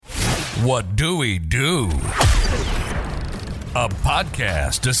What Do We Do? A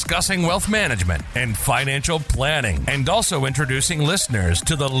podcast discussing wealth management and financial planning, and also introducing listeners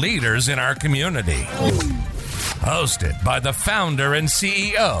to the leaders in our community. Hosted by the founder and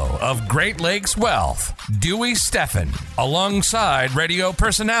CEO of Great Lakes Wealth, Dewey Steffen, alongside radio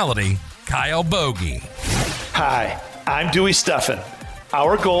personality Kyle Bogie. Hi, I'm Dewey Steffen.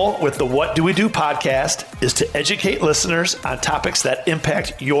 Our goal with the What Do We Do podcast is to educate listeners on topics that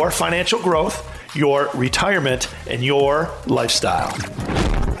impact your financial growth, your retirement, and your lifestyle.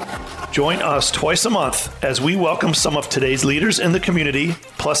 Join us twice a month as we welcome some of today's leaders in the community,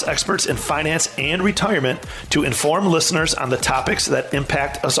 plus experts in finance and retirement, to inform listeners on the topics that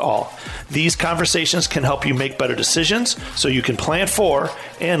impact us all. These conversations can help you make better decisions so you can plan for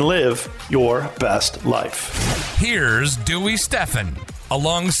and live your best life. Here's Dewey Steffen,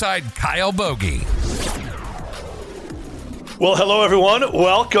 alongside Kyle Bogie. Well, hello, everyone.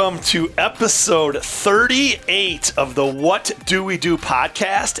 Welcome to episode 38 of the What Do We Do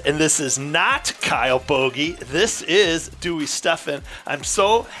podcast. And this is not Kyle Bogie. This is Dewey Steffen. I'm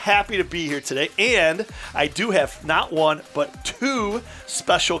so happy to be here today. And I do have not one, but two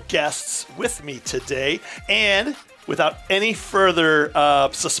special guests with me today. And without any further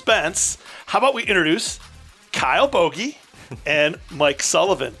suspense, how about we introduce Kyle Bogie and Mike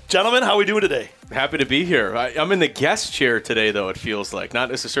Sullivan. Gentlemen, how are we doing today? Happy to be here. I'm in the guest chair today, though, it feels like. Not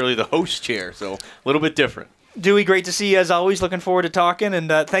necessarily the host chair, so a little bit different. Dewey, great to see you as always. Looking forward to talking, and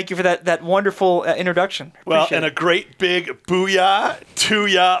thank you for that wonderful introduction. Well, and a great big booyah to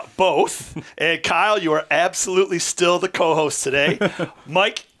ya both. And Kyle, you are absolutely still the co-host today.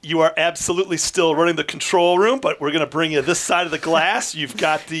 Mike, you are absolutely still running the control room, but we're going to bring you this side of the glass. You've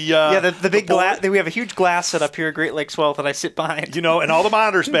got the big glass. We have a huge glass set up here at Great Lakes Wealth that I sit behind. You know, and all the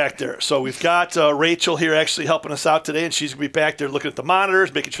monitors back there. So we've got Rachel here actually helping us out today, and she's going to be back there looking at the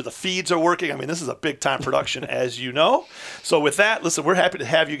monitors, making sure the feeds are working. I mean, this is a big-time production, as you know. So with that, listen, we're happy to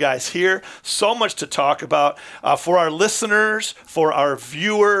have you guys here. So much to talk about for our listeners, for our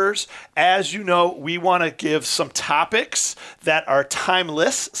viewers. As you know, we want to give some topics that are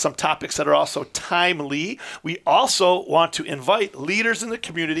timeless, some topics that are also timely. We also want to invite leaders in the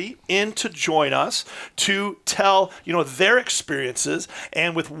community in to join us to tell, their experiences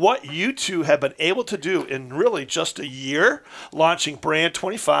and with what you two have been able to do in really just a year, launching Brand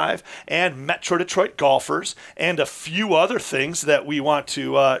 25 and Metro Detroit Golfers and a few other things that we want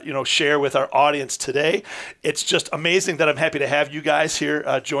to, share with our audience today. It's just amazing that I'm happy to have you guys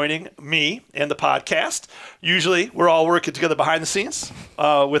here joining me and the podcast. Usually we're all working together behind the scenes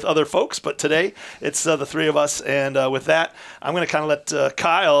with other folks, but today it's the three of us. And with that, I'm going to kind of let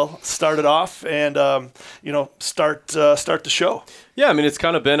Kyle start it off and, start the show. Yeah, I mean, it's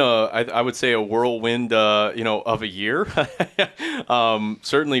kind of been I would say a whirlwind, of a year.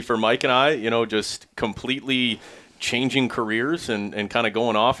 Certainly for Mike and I, just completely changing careers and kind of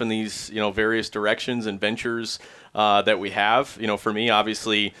going off in these, various directions and ventures that we have. For me,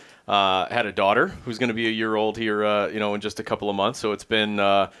 obviously, had a daughter who's going to be a year old here, in just a couple of months. So it's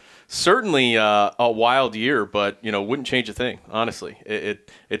been certainly a wild year, but, wouldn't change a thing, honestly.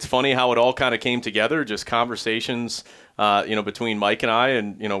 It's funny how it all kind of came together, just conversations, between Mike and I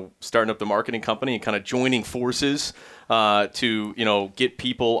and, starting up the marketing company and kind of joining forces to, get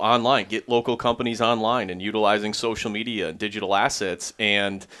people online, get local companies online and utilizing social media and digital assets.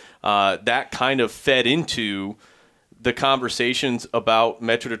 And that kind of fed into the conversations about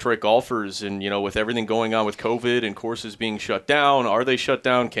Metro Detroit Golfers and, with everything going on with COVID and courses being shut down. Are they shut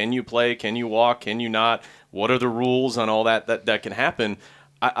down? Can you play? Can you walk? Can you not? What are the rules on all that can happen?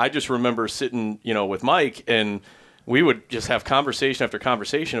 I just remember sitting, with Mike, and we would just have conversation after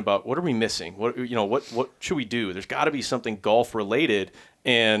conversation about what are we missing? What should we do? There's got to be something golf related.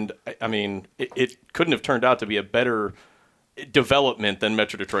 And I mean, it couldn't have turned out to be a better development than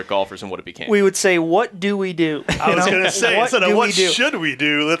Metro Detroit Golfers and what it became. We would say, what do we do? I was going to say, instead of what should we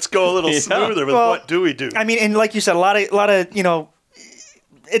do, let's go a little smoother with what do we do? I mean, and like you said, a lot of,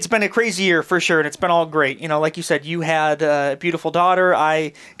 it's been a crazy year for sure, and it's been all great. Like you said, you had a beautiful daughter.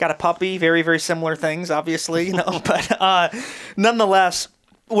 I got a puppy. Very, very similar things, obviously. But nonetheless,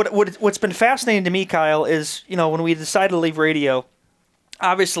 what's been fascinating to me, Kyle, is when we decided to leave radio.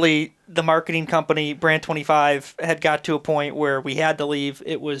 Obviously, the marketing company, Brand 25, had got to a point where we had to leave.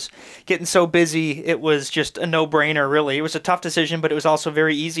 It was getting so busy. It was just a no-brainer, really. It was a tough decision, but it was also a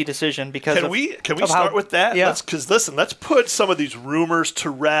very easy decision because Can we start with that? Yeah. Because listen, let's put some of these rumors to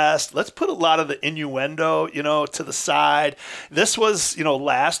rest. Let's put a lot of the innuendo, to the side. This was,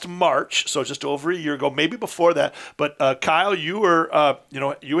 last March, so just over a year ago, maybe before that. But Kyle, you were,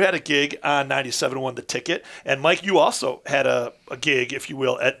 you had a gig on 97.1 The Ticket, and Mike, you also had a gig, if you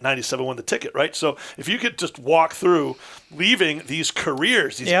will, at 97.1 7 won the ticket, right? So if you could just walk through leaving these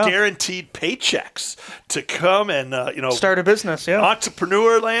careers, these guaranteed paychecks to come and, start a business,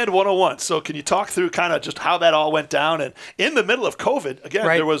 Entrepreneur Land 101. So can you talk through kind of just how that all went down? And in the middle of COVID, again,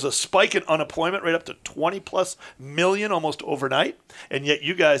 there was a spike in unemployment right up to 20 plus million almost overnight. And yet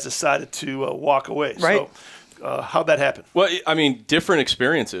you guys decided to walk away. Right. So how'd that happen? Well, I mean, different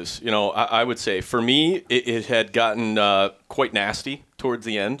experiences. I would say for me, it had gotten quite nasty towards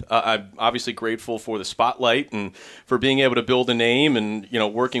the end. I'm obviously grateful for the spotlight and for being able to build a name and,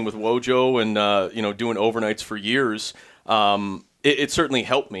 working with Wojo and, doing overnights for years. It certainly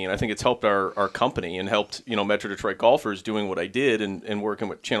helped me, and I think it's helped our company and helped, Metro Detroit Golfers doing what I did and working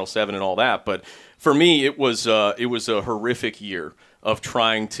with Channel 7 and all that. But for me, it was a horrific year of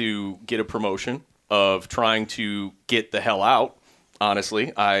trying to get a promotion, of trying to get the hell out.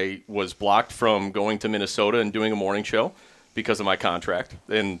 Honestly, I was blocked from going to Minnesota and doing a morning show because of my contract,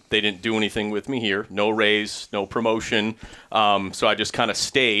 and they didn't do anything with me here. No raise, no promotion. So I just kind of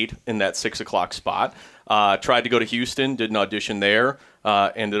stayed in that 6 o'clock spot. Tried to go to Houston, did an audition there,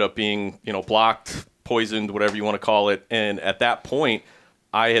 ended up being, blocked, poisoned, whatever you want to call it. And at that point,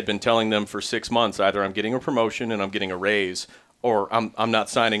 I had been telling them for 6 months, either I'm getting a promotion and I'm getting a raise, or I'm not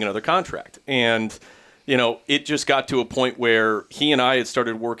signing another contract. And, it just got to a point where he and I had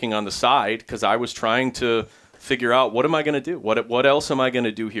started working on the side because I was trying to figure out, what am I going to do? What else am I going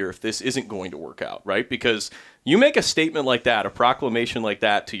to do here if this isn't going to work out, right? Because you make a statement like that, a proclamation like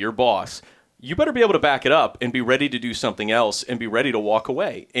that to your boss, you better be able to back it up and be ready to do something else and be ready to walk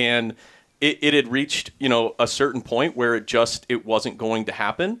away. And it had reached, a certain point where it wasn't going to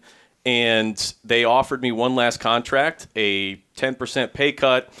happen. And they offered me one last contract, a 10% pay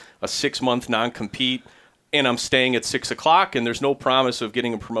cut, a 6-month non-compete, and I'm staying at 6 o'clock, and there's no promise of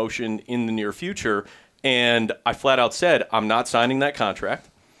getting a promotion in the near future. And I flat out said, I'm not signing that contract.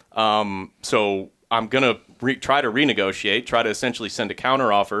 So I'm going to try to renegotiate, try to essentially send a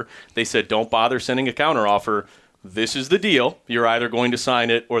counteroffer. They said, don't bother sending a counteroffer. This is the deal. You're either going to sign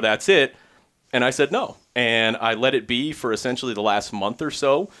it or that's it. And I said no. And I let it be for essentially the last month or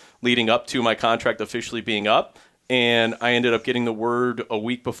so, leading up to my contract officially being up. And I ended up getting the word a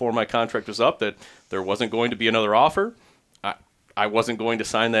week before my contract was up that there wasn't going to be another offer. I wasn't going to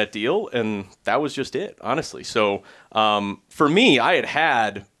sign that deal, and that was just it, honestly. So for me, I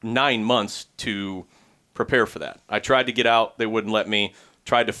had 9 months to prepare for that. I tried to get out. They wouldn't let me.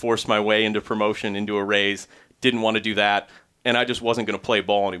 Tried to force my way into promotion, into a raise. Didn't want to do that. And I just wasn't going to play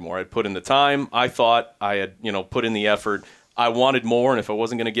ball anymore. I'd put in the time. I thought I had, put in the effort. I wanted more, and if I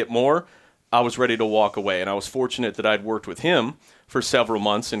wasn't going to get more, I was ready to walk away. And I was fortunate that I'd worked with him for several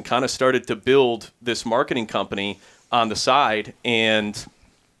months and kind of started to build this marketing company on the side, and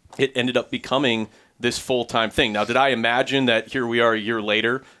it ended up becoming this full-time thing. Now, did I imagine that here we are a year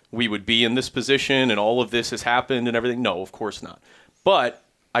later, we would be in this position and all of this has happened and everything? No, of course not. But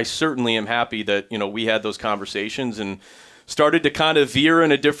I certainly am happy that, we had those conversations and started to kind of veer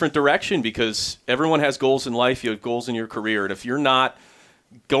in a different direction, because everyone has goals in life. You have goals in your career. And if you're not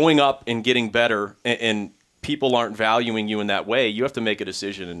going up and getting better and people aren't valuing you in that way, you have to make a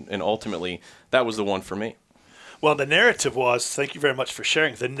decision. And ultimately, that was the one for me. Well, the narrative was, thank you very much for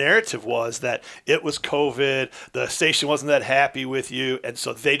sharing. The narrative was that it was COVID, the station wasn't that happy with you, and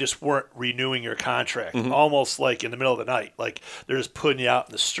so they just weren't renewing your contract, almost like in the middle of the night. Like they're just putting you out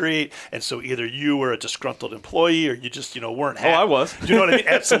in the street, and so either you were a disgruntled employee or you just, weren't happy. Oh, I was. You know what I mean?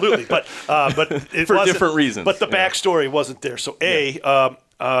 Absolutely. But it for different reasons. But the backstory wasn't there. So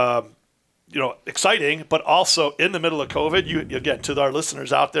exciting, but also in the middle of COVID, you again, to our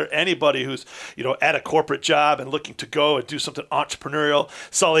listeners out there, anybody who's, at a corporate job and looking to go and do something entrepreneurial,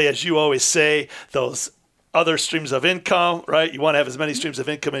 Sully, as you always say, those other streams of income, right? You want to have as many streams of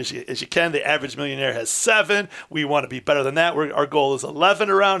income as you can. The average millionaire has 7. We want to be better than that. Our goal is 11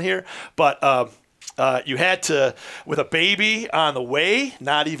 around here, but you had to, with a baby on the way,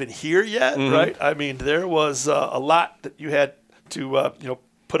 not even here yet, right? I mean, there was a lot that you had to,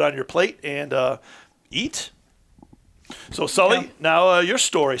 put on your plate and eat. So, Sully, now your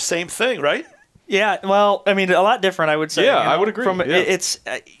story, same thing, right? Yeah, well, I mean, a lot different, I would say. Yeah, I would agree. It's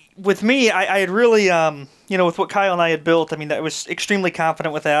with me, I had really, with what Kyle and I had built, I mean, I was extremely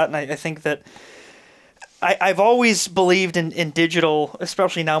confident with that, and I think that I've always believed in digital,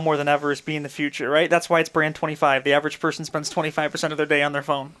 especially now more than ever, as being the future, right? That's why it's Brand 25. The average person spends 25% of their day on their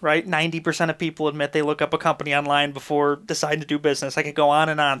phone, right? 90% of people admit they look up a company online before deciding to do business. I could go on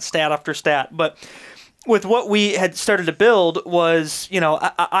and on, stat after stat. But with what we had started to build was,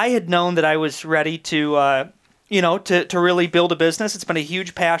 I had known that I was ready to really build a business. It's been a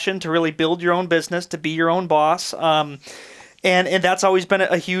huge passion to really build your own business, to be your own boss. And that's always been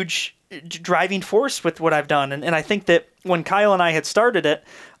a huge driving force with what I've done. And I think that when Kyle and I had started it,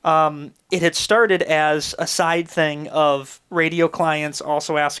 it had started as a side thing of radio clients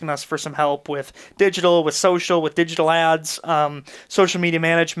also asking us for some help with digital, with social, with digital ads, social media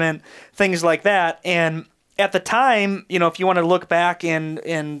management, things like that. And at the time, if you want to look back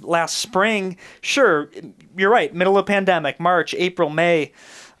in last spring, sure, you're right, middle of pandemic, March, April, May,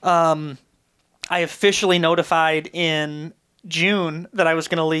 I officially notified in June that I was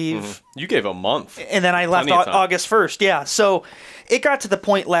going to leave. Mm-hmm. You gave a month. And then I left August 1st. Yeah. So it got to the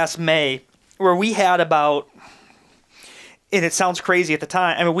point last May where we had about, and it sounds crazy at the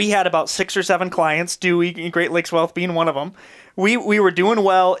time, I mean, we had about 6 or 7 clients, Dewey, Great Lakes Wealth being one of them. We were doing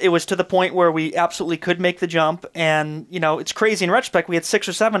well. It was to the point where we absolutely could make the jump. And, it's crazy in retrospect. We had 6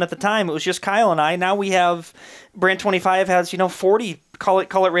 or 7 at the time. It was just Kyle and I. Now we have, Brand 25 has, 40, call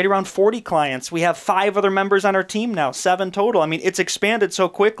it right around 40 clients. We have 5 other members on our team now, 7 total. I mean, it's expanded so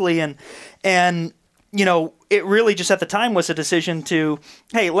quickly. And it really just at the time was a decision to,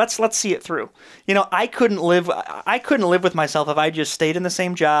 hey, let's see it through. I couldn't live with myself if I just stayed in the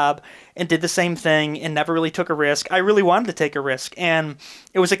same job and did the same thing and never really took a risk. I really wanted to take a risk, and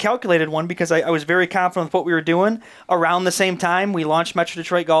it was a calculated one because I was very confident with what we were doing. Around the same time, we launched Metro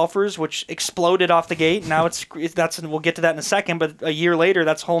Detroit Golfers, which exploded off the gate. Now we'll get to that in a second, but a year later,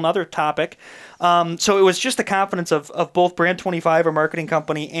 that's a whole nother topic. So it was just the confidence of both Brand 25, our marketing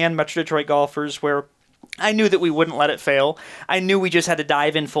company, and Metro Detroit Golfers, where I knew that we wouldn't let it fail. I knew we just had to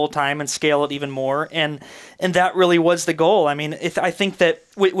dive in full time and scale it even more, and that really was the goal. I mean, I think that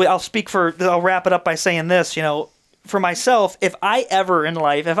I'll wrap it up by saying this. For myself, if I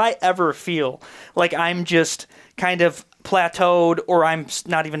ever feel like I'm just kind of plateaued, or I'm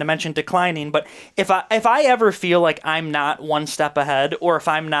not even to mention declining, but if I ever feel like I'm not one step ahead, or if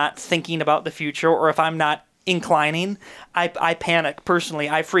I'm not thinking about the future, or if I'm not inclining, I panic personally.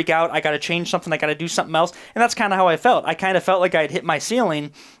 I freak out. I got to change something. I got to do something else. And that's kind of how I felt. I kind of felt like I had hit my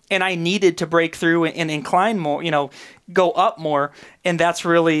ceiling and I needed to break through and incline more, go up more. And that's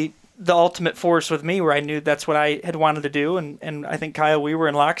really the ultimate force with me, where I knew that's what I had wanted to do. And I think, Kyle, we were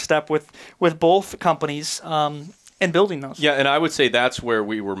in lockstep with both companies and building those. Yeah, and I would say that's where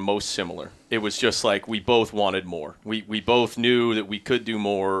we were most similar. It was just like we both wanted more. We both knew that we could do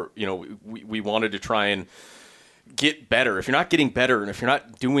more. We wanted to try and get better. If you're not getting better, and if you're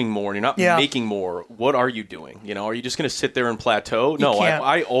not doing more, and you're not making more, what are you doing? Are you just going to sit there and plateau? No,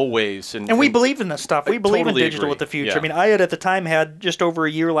 I always... And we believe in this stuff. We believe in digital with the future. Yeah. I mean, I had at the time had just over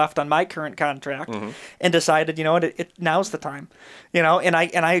a year left on my current contract, and decided, now's the time. And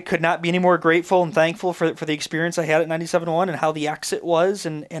I could not be any more grateful and thankful for the experience I had at 97.1 and how the exit was,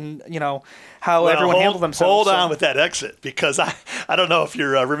 and how everyone handled themselves. Hold on with that exit, because I don't know if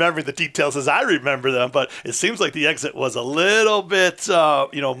you're remembering the details as I remember them, but it seems like the exit was a little bit,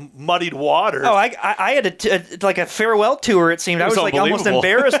 muddied water. Oh, I had like a farewell tour. It seemed I was like almost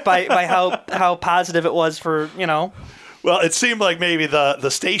embarrassed by how positive it was for. Well, it seemed like maybe the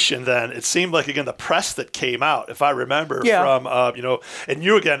station then, it seemed like, again, the press that came out, if I remember, from, and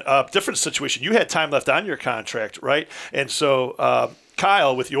you, again, different situation. You had time left on your contract, right? And so,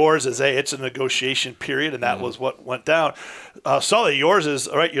 Kyle, with yours is it's a negotiation period, and that was what went down. Sully, yours is,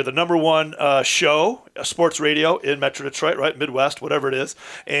 all right, you're the number one show, sports radio in Metro Detroit, right? Midwest, whatever it is.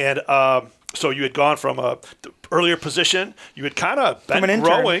 And so you had gone from a earlier position, you had kind of been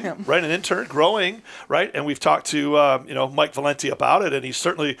growing, right? An intern growing, right? And we've talked to, Mike Valenti about it, and he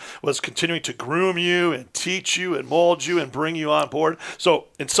certainly was continuing to groom you and teach you and mold you and bring you on board. So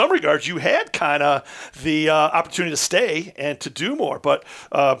in some regards, you had kind of the opportunity to stay and to do more, but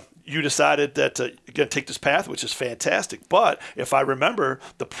you decided that you're going to take this path, which is fantastic. But if I remember,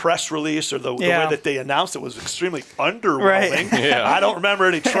 the press release or the way that they announced it was extremely underwhelming. Right. I don't remember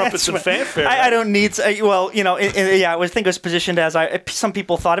any trumpets and fanfare. I don't need. I think it was positioned as some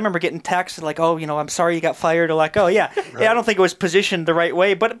people thought. I remember getting texted like, "Oh, I'm sorry you got fired," or like, "Oh, yeah." Right. I don't think it was positioned the right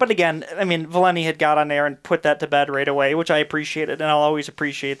way. But again, I mean, Valenti had got on there and put that to bed right away, which I appreciated, and I'll always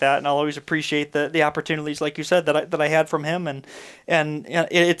appreciate that, and I'll always appreciate the opportunities, like you said, that I had from him, and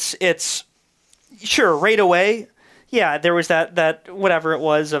it's sure right away. Yeah, there was that whatever it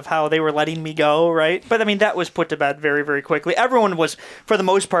was of how they were letting me go, right? But I mean, that was put to bed very, very quickly. Everyone was, for the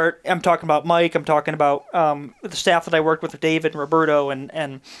most part. I'm talking about Mike. I'm talking about the staff that I worked with David and Roberto,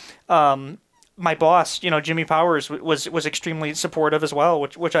 and my boss, Jimmy Powers, was extremely supportive as well,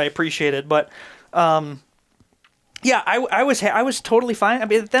 which I appreciated. But Yeah, I was totally fine. I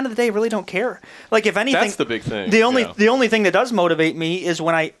mean, at the end of the day, I really don't care. Like, if anything, That's the big thing. The only thing that does motivate me is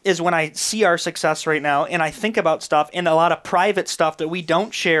when I see our success right now, and I think about stuff and a lot of private stuff that we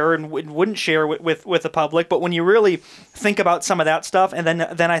don't share and wouldn't share with the public. But when you really think about some of that stuff, and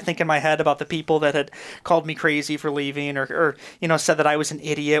then I think in my head about the people that had called me crazy for leaving, or said that I was an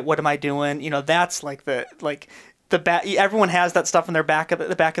idiot. What am I doing? That's everyone has that stuff in the back of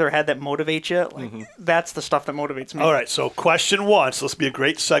their head that motivates you. Like, that's the stuff that motivates me. All right, so question one. So this will be a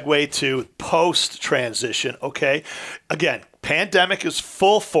great segue to post-transition, okay? Again, pandemic is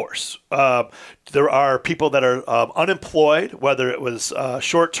full force. There are people that are unemployed, whether it was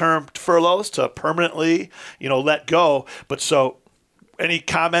short-term furloughs to permanently, let go. But so any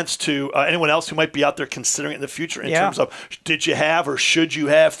comments to anyone else who might be out there considering it in the future in terms of did you have or should you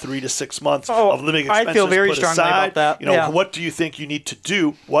have 3 to 6 months of living expenses I feel very put strongly aside? about that. What do you think you need to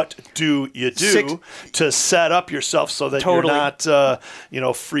do? What do you do to set up yourself so that you're not,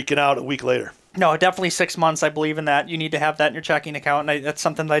 freaking out a week later? No, definitely 6 months. I believe in that. You need to have that in your checking account, and that's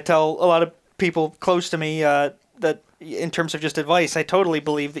something that I tell a lot of people close to me that in terms of just advice, I totally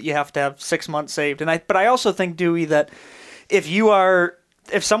believe that you have to have 6 months saved. But I also think, Dewey, that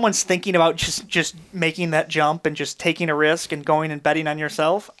if someone's thinking about just making that jump and just taking a risk and going and betting on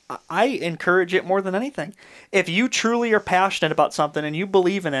yourself, I encourage it more than anything. If you truly are passionate about something and you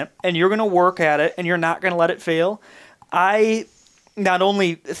believe in it and you're going to work at it and you're not going to let it fail, I not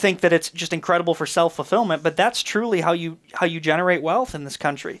only think that it's just incredible for self-fulfillment, but that's truly how you generate wealth in this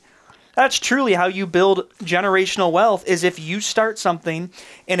country. That's truly how you build generational wealth, is if you start something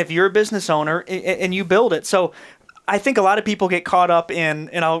and if you're a business owner and you build it. So I think a lot of people get caught up in,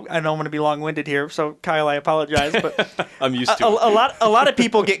 and I know I'm going to be long-winded here, so Kyle, I apologize, but I'm used to it. A lot of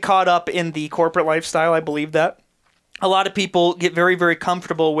people get caught up in the corporate lifestyle. I believe that. A lot of people get very, very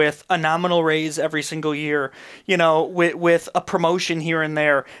comfortable with a nominal raise every single year, with a promotion here and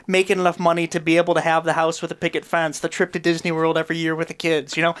there, making enough money to be able to have the house with a picket fence, the trip to Disney World every year with the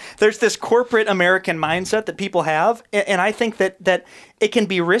kids. There's this corporate American mindset that people have, and I think that it can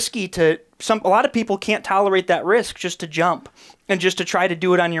be risky to a lot of people can't tolerate that risk just to jump and just to try to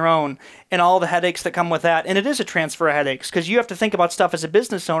do it on your own and all the headaches that come with that. And it is a transfer of headaches because you have to think about stuff as a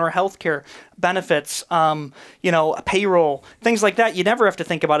business owner, healthcare, benefits, payroll, things like that. You never have to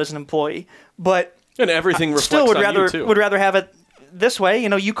think about as an employee, but and everything reflects still on you too. would rather have it this way.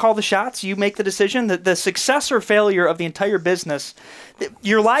 You call the shots, you make the decision. The success or failure of the entire business,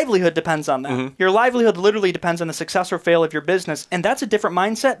 your livelihood depends on that. Mm-hmm. Your livelihood literally depends on the success or fail of your business, and that's a different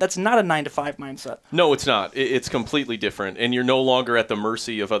mindset. That's not a 9-to-5 mindset. No, it's not. It's completely different, and you're no longer at the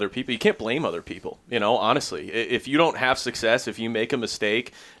mercy of other people. You can't blame other people, honestly. If you don't have success, if you make a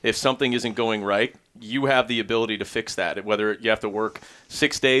mistake, if something isn't going right, you have the ability to fix that, whether you have to work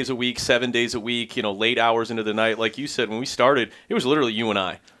 6 days a week, 7 days a week, late hours into the night. Like you said, when we started, it was literally you and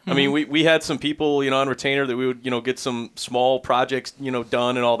I. Mm-hmm. I mean, we had some people, on retainer that we would, get some small projects,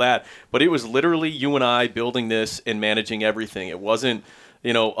 done and all that. But it was literally you and I building this and managing everything. It wasn't,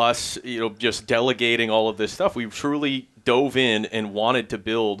 us, just delegating all of this stuff. We truly dove in and wanted to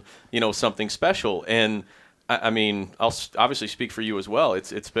build, something special. And I mean, I'll obviously speak for you as well.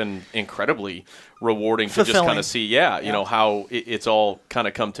 It's been incredibly rewarding to just kind of see, how it's all kind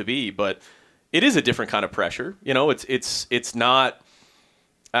of come to be. But it is a different kind of pressure. It's not,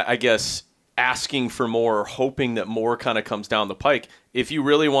 I guess, asking for more or hoping that more kind of comes down the pike. If you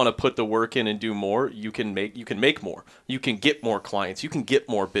really want to put the work in and do more, you can make more. You can get more clients. You can get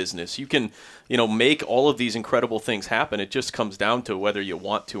more business. You can, make all of these incredible things happen. It just comes down to whether you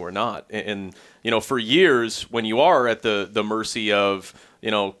want to or not. And for years, when you are at the mercy of,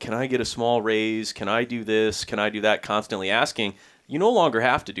 can I get a small raise? Can I do this? Can I do that? Constantly asking, you no longer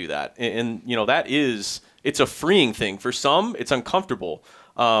have to do that. And it's a freeing thing. For some, it's uncomfortable.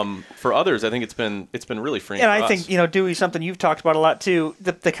 For others, I think it's been really freeing. And for I think, Dewey, something you've talked about a lot too,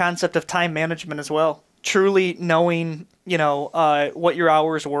 the concept of time management as well. Truly knowing, what your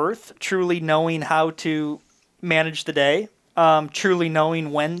hour's worth, truly knowing how to manage the day, truly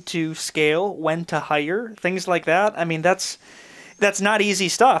knowing when to scale, when to hire, things like that. I mean, that's not easy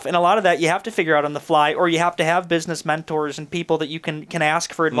stuff. And a lot of that you have to figure out on the fly, or you have to have business mentors and people that you can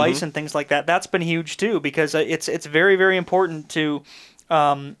ask for advice and things like that. That's been huge too, because it's very, very important to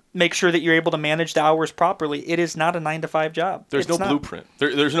make sure that you're able to manage the hours properly. It is not a 9-to-5 job. There's no blueprint.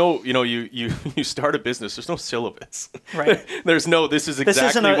 There's no, you start a business. There's no syllabus. Right. There's no, this is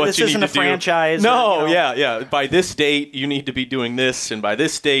exactly what you need to do. This isn't a franchise. No, yeah. By this date, you need to be doing this, and by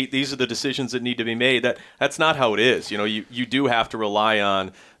this date, these are the decisions that need to be made. That's not how it is. You do have to rely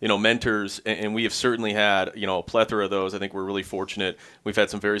on, mentors, and we have certainly had, a plethora of those. I think we're really fortunate. We've had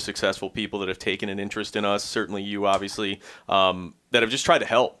some very successful people that have taken an interest in us. Certainly you, obviously, that have just tried to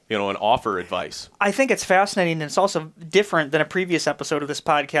help, and offer advice. I think it's fascinating, and it's also different than a previous episode of this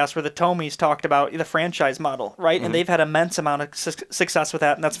podcast where the Tomies talked about the franchise model, right? Mm-hmm. And they've had immense amount of success with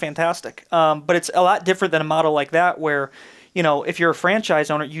that, and that's fantastic. But it's a lot different than a model like that where, if you're a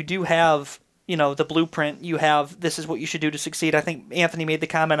franchise owner, you do have the blueprint. You have, this is what you should do to succeed. I think Anthony made the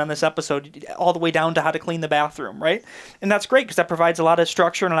comment on this episode all the way down to how to clean the bathroom, right? And that's great because that provides a lot of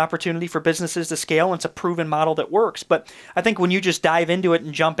structure and an opportunity for businesses to scale, and it's a proven model that works. But I think when you just dive into it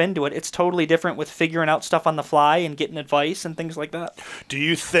and jump into it, it's totally different with figuring out stuff on the fly and getting advice and things like that. Do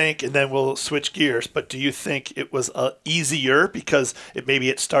you think, and then we'll switch gears, but do you think it was easier because maybe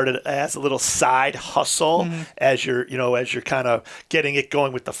it started as a little side hustle as you're kind of getting it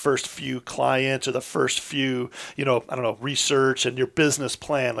going with the first few clients or the first few, research and your business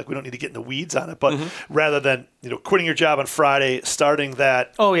plan? Like, we don't need to get in the weeds on it, but rather than, quitting your job on Friday, starting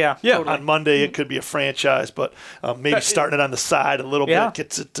that totally. On Monday, it could be a franchise, but maybe starting it on the side a little bit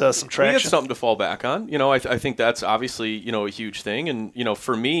gets it some traction. We have something to fall back on. I think that's obviously, a huge thing. And,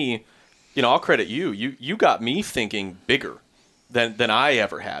 for me, I'll credit you. You got me thinking bigger than I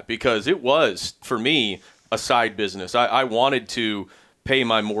ever had, because it was, for me, a side business. I wanted to pay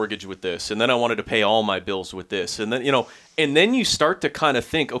my mortgage with this, and then I wanted to pay all my bills with this, and then and then you start to kind of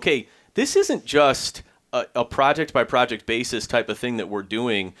think, okay, this isn't just a project by project basis type of thing that we're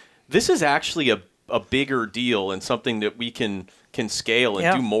doing. This is actually a bigger deal and something that we can scale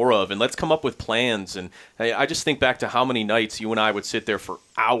and do more of, and let's come up with plans. And I just think back to how many nights you and I would sit there for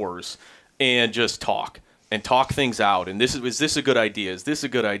hours and just talk things out. And is this a good idea? Is this a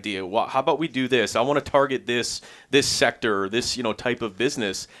good idea? How about we do this? I want to target this sector, this type of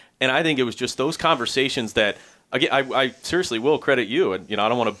business. And I think it was just those conversations that, again, I seriously will credit you. And I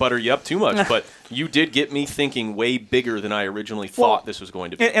don't want to butter you up too much, but you did get me thinking way bigger than I originally thought this was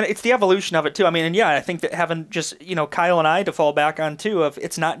going to be. And it's the evolution of it too. I mean, and I think that having just Kyle and I to fall back on too, of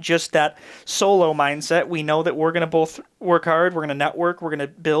it's not just that solo mindset. We know that we're going to both work hard, we're going to network, we're going to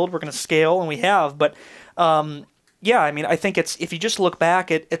build, we're going to scale, and we have, but. I think it's, if you just look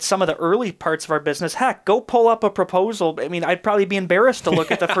back at some of the early parts of our business, heck, go pull up a proposal. I mean, I'd probably be embarrassed to look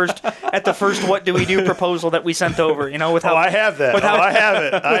at the first what do we do proposal that we sent over, with how I have that. I have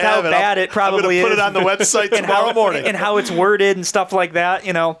it. With how bad it probably is. Put it on the website tomorrow morning. And how it's worded and stuff like that,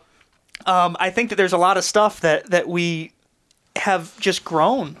 I think that there's a lot of stuff that we have just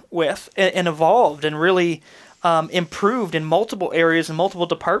grown with and evolved and really improved in multiple areas and multiple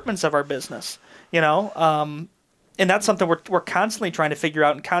departments of our business. And that's something we're constantly trying to figure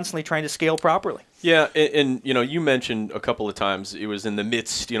out and constantly trying to scale properly. Yeah, and you mentioned a couple of times it was in the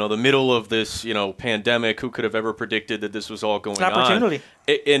midst, the middle of this, pandemic. Who could have ever predicted that this was all going on? It's an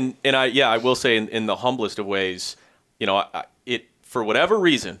opportunity. And I will say in the humblest of ways, it for whatever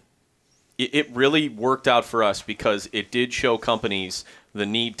reason, it really worked out for us because it did show companies the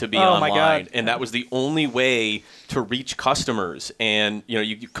need to be online, and that was the only way to reach customers. And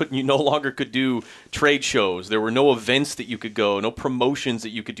you no longer could do trade shows. There were no events that you could go, no promotions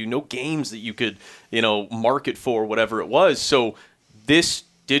that you could do, no games that you could market for, whatever it was. So this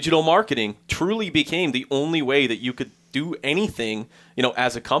digital marketing truly became the only way that you could do anything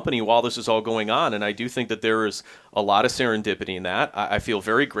as a company while this is all going on. And I do think that there is a lot of serendipity in that. I feel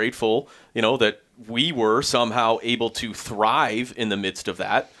very grateful that we were somehow able to thrive in the midst of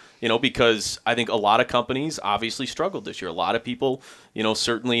that, because I think a lot of companies obviously struggled this year. A lot of people,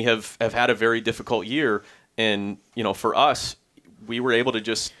 certainly have had a very difficult year. And, for us, we were able to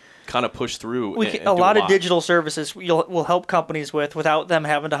just kind of push through. A lot of digital services will help companies without them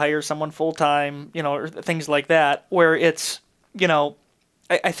having to hire someone full-time, or things like that, where it's,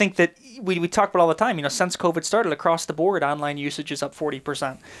 I think that we talk about all the time, since COVID started across the board, online usage is up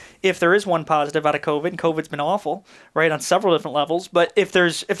 40%. If there is one positive out of COVID, and COVID's been awful, right, on several different levels, but if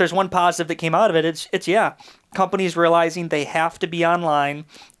there's one positive that came out of it, it's companies realizing they have to be online,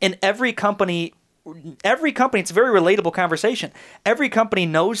 and every company, it's a very relatable conversation. Every company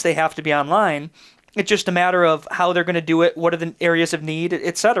knows they have to be online. It's just a matter of how they're going to do it, what are the areas of need,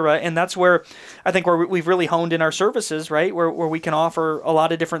 et cetera. And that's where I think we've really honed in our services, right? Where we can offer a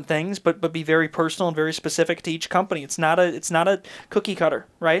lot of different things, but be very personal and very specific to each company. It's not a cookie cutter,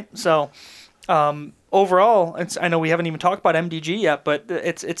 right? So overall, I know we haven't even talked about MDG yet, but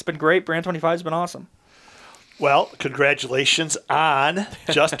it's been great. Brand 25 has been awesome. Well, congratulations on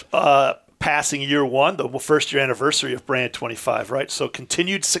just passing year one, the first year anniversary of Brand 25, right? So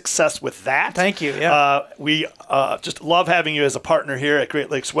continued success with that. Thank you. Yeah. We just love having you as a partner here at Great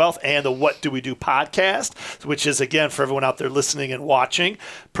Lakes Wealth and the What Do We Do podcast, which is, again, for everyone out there listening and watching,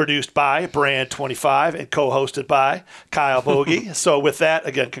 produced by Brand 25 and co-hosted by Kyle Bogie. So with that,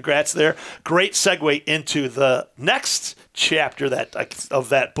 again, congrats there. Great segue into the next chapter of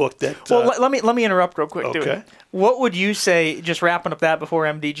that book. Well, let me interrupt real quick. Okay. Dude. What would you say, just wrapping up that before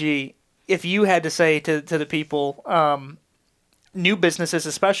MDG, if you had to say to the people, new businesses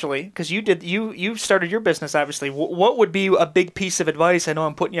especially, because you started your business, obviously, what would be a big piece of advice? I know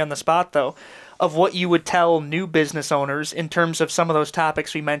I'm putting you on the spot, though, of what you would tell new business owners in terms of some of those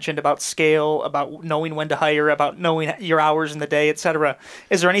topics we mentioned about scale, about knowing when to hire, about knowing your hours in the day, etc.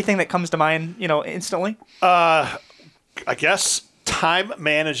 Is there anything that comes to mind, instantly? I guess time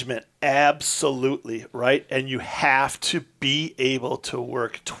management, absolutely, right? And you have to be able to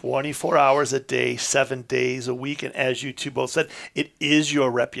work 24 hours a day, 7 days a week. And as you two both said, it is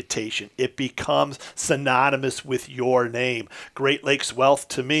your reputation. It becomes synonymous with your name. Great Lakes Wealth,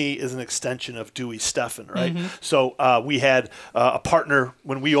 to me, is an extension of Dewey Steffen, right? Mm-hmm. So we had a partner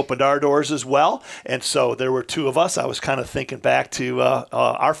when we opened our doors as well. And so there were two of us. I was kind of thinking back to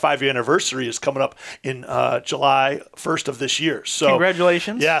our 5-year anniversary is coming up in July 1st of this year. So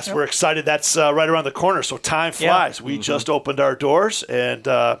congratulations. Yes, yep. We're excited. That's right around the corner. So time flies. Yeah. We just opened our doors, and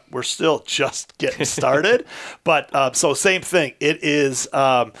we're still just getting started. But so same thing. It is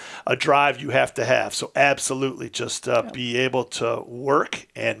a drive you have to have. So absolutely just be able to work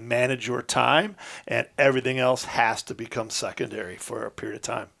and manage your time, and everything else has to become secondary for a period of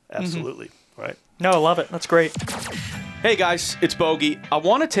time. Absolutely. Mm-hmm. Right. No, I love it. That's great. Hey guys, it's Bogey. I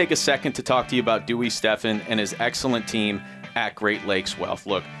want to take a second to talk to you about Dewey Steffen and his excellent team at Great Lakes Wealth.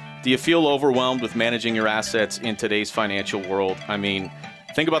 Look, do you feel overwhelmed with managing your assets in today's financial world? I mean,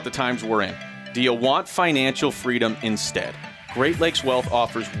 think about the times we're in. Do you want financial freedom instead? Great Lakes Wealth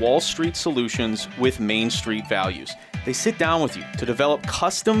offers Wall Street solutions with Main Street values. They sit down with you to develop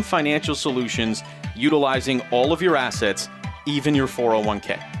custom financial solutions utilizing all of your assets, even your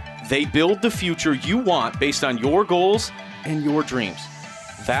 401k. They build the future you want based on your goals and your dreams.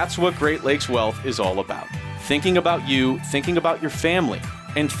 That's what Great Lakes Wealth is all about. Thinking about you, thinking about your family,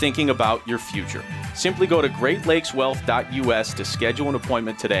 and thinking about your future. Simply go to greatlakeswealth.us to schedule an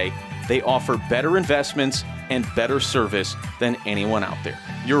appointment today. They offer better investments and better service than anyone out there.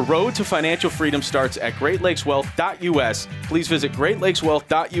 Your road to financial freedom starts at greatlakeswealth.us. Please visit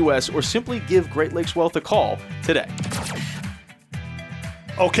greatlakeswealth.us or simply give Great Lakes Wealth a call today.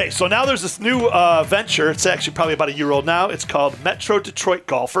 Okay, so now there's this new venture. It's actually probably about a year old now. It's called Metro Detroit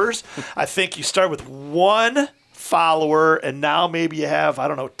Golfers. I think you start with one follower, and now maybe you have,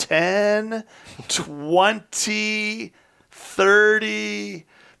 10, 20, 30,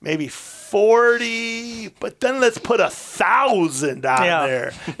 maybe 40, but then let's put 1,000 on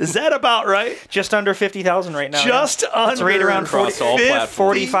there. Is that about right? Just under 50,000 right now. Just under. It's right around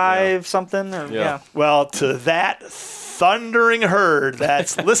 45 something. Or, Well, to that thundering herd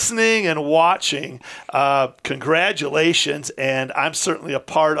that's listening and watching, congratulations, and I'm certainly a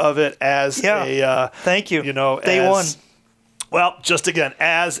part of it as a thank you. Day one. Well, just again,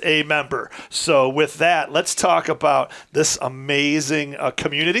 as a member. So with that, let's talk about this amazing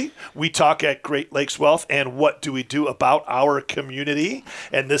community. We talk at Great Lakes Wealth, and what do we do about our community?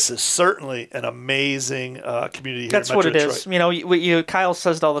 And this is certainly an amazing community here That's in Metro what it Detroit. is. Kyle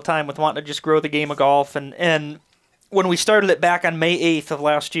says it all the time with wanting to just grow the game of golf, and when we started it back on May 8th of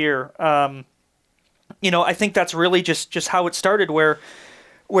last year, I think that's really just how it started, where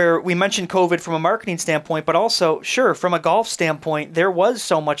we mentioned COVID from a marketing standpoint, but also, sure, from a golf standpoint, there was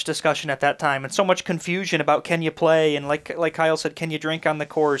so much discussion at that time and so much confusion about can you play, and like Kyle said, can you drink on the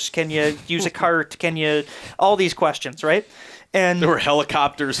course? Can you use a cart? Can you – all these questions, right? And there were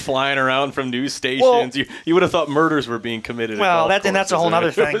helicopters flying around from news stations. You would have thought murders were being committed. Well, that's a whole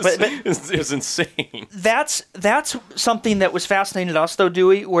other thing. It was insane. That's something that was fascinating to us, though,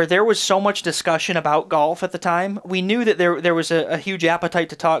 Dewey, where there was so much discussion about golf at the time. We knew that there was a huge appetite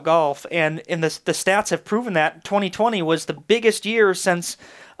to talk golf, and the stats have proven that 2020 was the biggest year since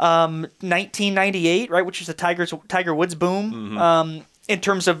 1998, right, which is the Tiger Woods boom. Mm-hmm. In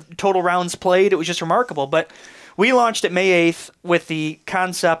terms of total rounds played, it was just remarkable. But we launched at May 8th with the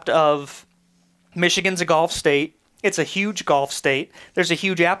concept of Michigan's a golf state. It's a huge golf state. There's a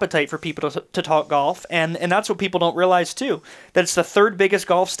huge appetite for people to talk golf, and that's what people don't realize, too, that it's the third biggest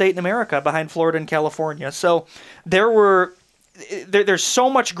golf state in America behind Florida and California. So there were there's so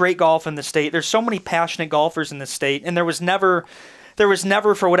much great golf in the state. There's so many passionate golfers in the state, and there was never,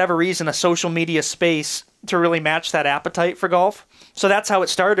 for whatever reason, a social media space to really match that appetite for golf. So that's how it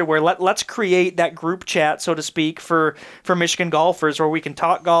started, where let's create that group chat, so to speak, for Michigan golfers, where we can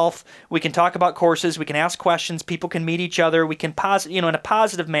talk golf, we can talk about courses, we can ask questions, people can meet each other, we can in a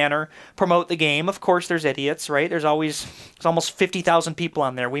positive manner promote the game. Of course, there's idiots, right? There's almost 50,000 people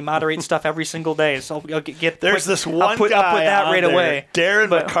on there. We moderate stuff every single day, so I'll there's this one I'll put guy that on right there, away. Darren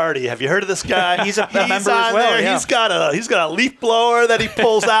McCarty. Have you heard of this guy? He's a member as well. There. Yeah. He's got a leaf blower that he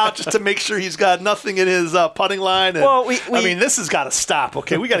pulls out just to make sure he's got nothing in his putting line. And, Well, I mean, this has got to stop.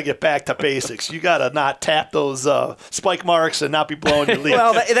 Okay, we got to get back to basics. You got to not tap those spike marks and not be blowing your leaf.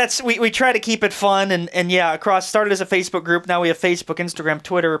 Well, we try to keep it fun, and yeah, started as a Facebook group. Now we have Facebook, Instagram,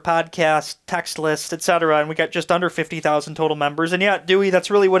 Twitter, podcast, text list, etc. And we got just under 50,000 total members. And yeah, Dewey, that's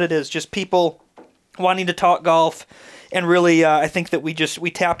really what it is. Just people wanting to talk golf, and really, I think that we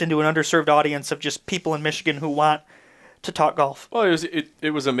tapped into an underserved audience of just people in Michigan who want to talk golf. Well,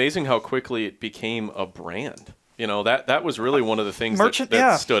 it was amazing how quickly it became a brand. That was really one of the things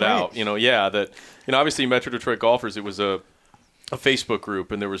that stood out. Obviously Metro Detroit Golfers, it was a Facebook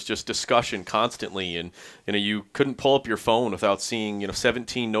group, and there was just discussion constantly, and you couldn't pull up your phone without seeing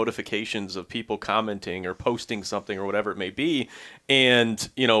 17 notifications of people commenting or posting something or whatever it may be. And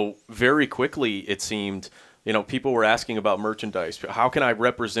very quickly it seemed people were asking about merchandise. How can I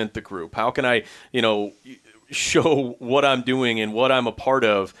represent the group? How can I show what I'm doing and what I'm a part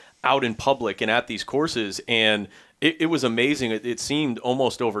of out in public and at these courses? And it was amazing. It seemed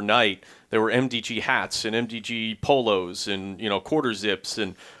almost overnight. There were MDG hats and MDG polos and quarter zips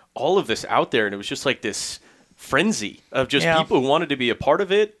and all of this out there, and it was just like this frenzy of just people who wanted to be a part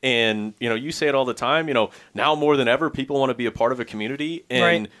of it. And you say it all the time, now more than ever people want to be a part of a community,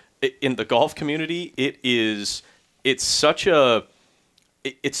 and in the golf community it's such a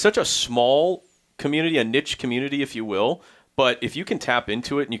small community, a niche community, if you will. But if you can tap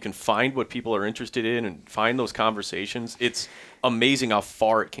into it and you can find what people are interested in and find those conversations, it's amazing how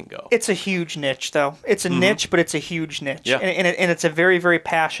far it can go. It's a huge niche, though. It's a niche, but it's a huge niche. Yeah. And it's a very, very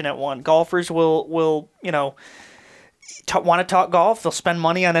passionate one. Golfers will want to talk golf. They'll spend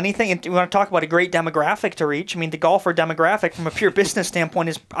money on anything. And we want to talk about a great demographic to reach. I mean, the golfer demographic from a pure business standpoint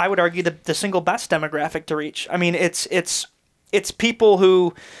is, I would argue, the single best demographic to reach. I mean, it's people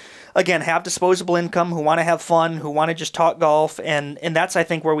who, again, have disposable income, who want to have fun, who want to just talk golf, and that's, I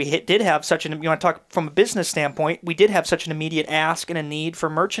think, where we did have such an, you want to talk from a business standpoint, we did have such an immediate ask and a need for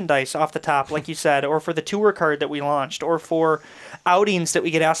merchandise off the top, like you said, or for the tour card that we launched, or for outings that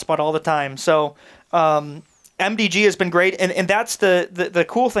we get asked about all the time. So MDG has been great, and that's the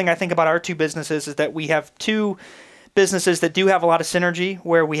cool thing, I think, about our two businesses, is that we have two businesses that do have a lot of synergy,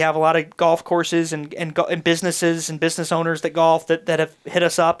 where we have a lot of golf courses and businesses and business owners that golf that have hit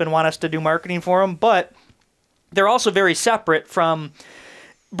us up and want us to do marketing for them. But they're also very separate from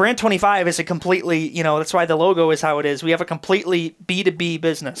Brand 25 is a completely, that's why the logo is how it is. We have a completely B2B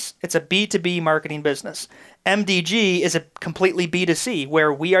business. It's a B2B marketing business. MDG is a completely B2C,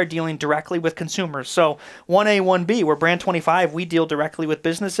 where we are dealing directly with consumers. So 1A, 1B, where Brand 25, we deal directly with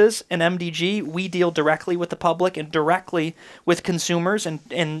businesses, and MDG, we deal directly with the public and directly with consumers and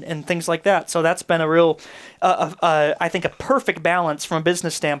things like that. So that's been a real, I think, a perfect balance from a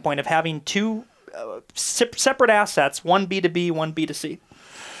business standpoint of having two separate assets, one B2B, one B2C.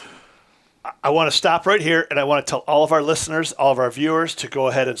 I want to stop right here, and I want to tell all of our listeners, all of our viewers, to go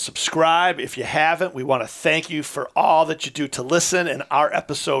ahead and subscribe. If you haven't, we want to thank you for all that you do to listen in our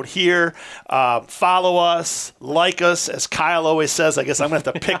episode here. Follow us, like us, as Kyle always says. I guess I'm going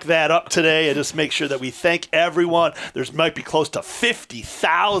to have to pick that up today and just make sure that we thank everyone. There's might be close to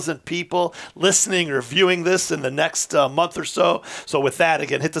 50,000 people listening or viewing this in the next month or so. So with that,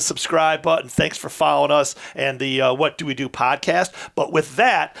 again, hit the subscribe button. Thanks for following us and the What Do We Do podcast. But with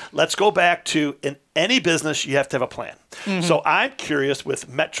that, let's go back to, in any business, you have to have a plan. Mm-hmm. So I'm curious, with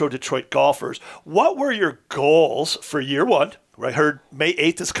Metro Detroit Golfers, what were your goals for year one? I heard May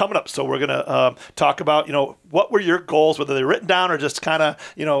 8th is coming up, so we're going to talk about, what were your goals, whether they're written down or just kind of,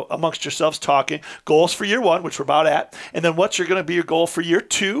 amongst yourselves talking. Goals for year one, which we're about at, and then what's going to be your goal for year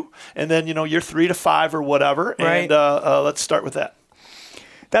two, and then, year 3 to 5 or whatever. Right. And let's start with that.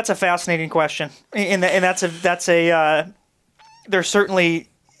 That's a fascinating question, and that's a there's certainly.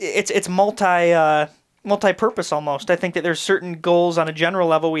 It's multi-purpose almost. I think that there's certain goals on a general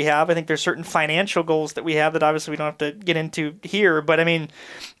level we have. I think there's certain financial goals that we have that obviously we don't have to get into here. But I mean,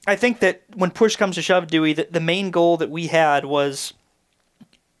 I think that when push comes to shove, Dewey, the main goal that we had was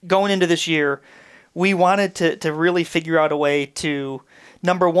going into this year, we wanted to really figure out a way to,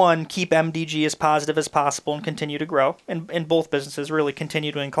 number one, keep MDG as positive as possible and continue to grow, and both businesses really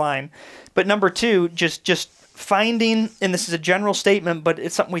continue to incline. But number two, just finding, and this is a general statement, but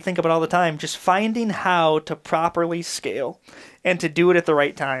it's something we think about all the time, just finding how to properly scale and to do it at the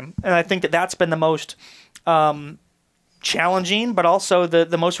right time. And I think that that's been the most challenging, but also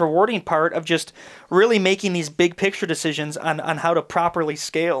the most rewarding part of just really making these big picture decisions on how to properly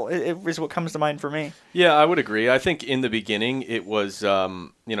scale. It is what comes to mind for me. Yeah, I would agree. I think in the beginning it was,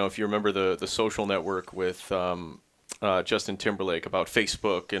 if you remember the Social Network with Justin Timberlake about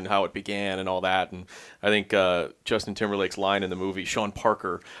Facebook and how it began and all that. And I think Justin Timberlake's line in the movie, Sean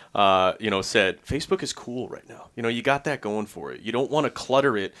Parker, said, Facebook is cool right now. You got that going for it. You don't want to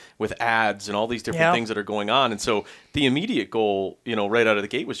clutter it with ads and all these different things that are going on. And so the immediate goal, right out of the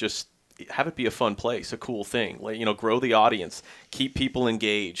gate was just have it be a fun place, a cool thing. Grow the audience, keep people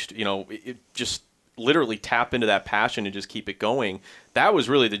engaged, just literally tap into that passion and just keep it going. That was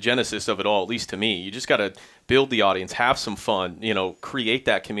really the genesis of it all, at least to me. You just got to build the audience, have some fun, create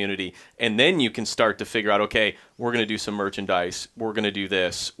that community, and then you can start to figure out, okay, we're going to do some merchandise, we're going to do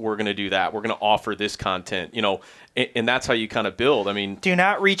this, we're going to do that, we're going to offer this content, and that's how you kind of build. I mean, do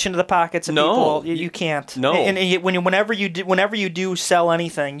not reach into the pockets of people. You can't. No. And whenever you do sell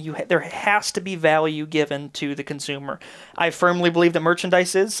anything, there has to be value given to the consumer. I firmly believe that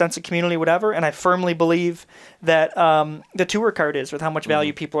merchandise is sense of community, whatever, and I firmly believe that the tour card is with how much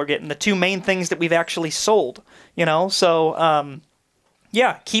value people are getting. The two main things that we've actually sold. So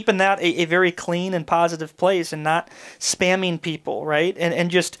keeping that a very clean and positive place and not spamming people, right? And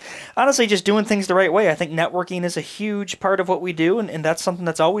just honestly just doing things the right way. I think networking is a huge part of what we do, and that's something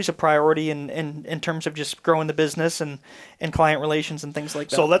that's always a priority in terms of just growing the business and client relations and things like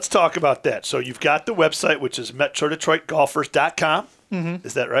that. So let's talk about that. So you've got the website, which is MetroDetroitGolfers.com. Mm-hmm.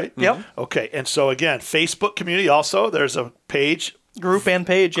 Is that right? Yep. Okay. And so again, Facebook community also, there's a page. Group and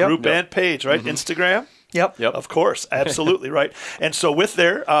page, yep. And page, right? Mm-hmm. Instagram? Yep. Of course. Absolutely, right. And so with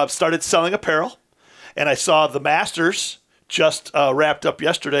there, started selling apparel, and I saw the Masters just wrapped up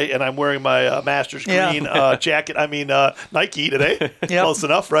yesterday, and I'm wearing my Masters green jacket. I mean, Nike today. Close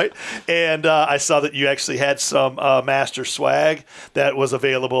enough, right? And I saw that you actually had some Masters swag that was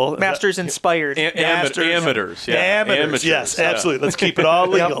available. Masters inspired. Amateurs. Amateurs. Yes, absolutely. Let's keep it all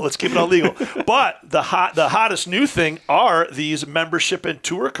legal. Let's keep it all legal. But the hottest new thing are these membership and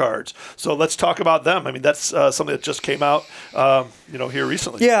tour cards. So let's talk about them. I mean, that's something that just came out, here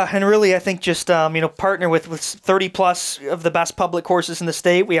recently. Yeah, and really, I think just partner with 30 plus of the best public courses in the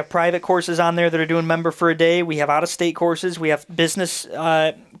state. We have private courses on there that are doing member for a day. We have out-of-state courses. We have business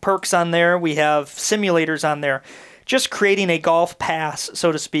perks on there. We have simulators on there. Just creating a golf pass,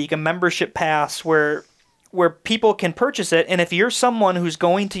 so to speak, a membership pass where people can purchase it. And if you're someone who's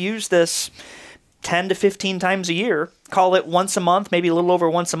going to use this 10 to 15 times a year, call it once a month, maybe a little over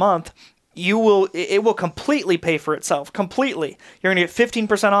once a month, it will completely pay for itself. Completely. You're going to get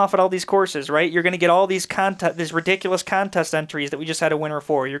 15% off at all these courses, right? You're going to get all these these ridiculous contest entries that we just had a winner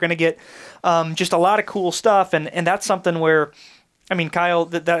for. You're going to get just a lot of cool stuff, and that's something where, I mean, Kyle,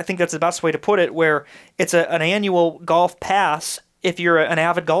 I think that's the best way to put it, where it's an annual golf pass if you're an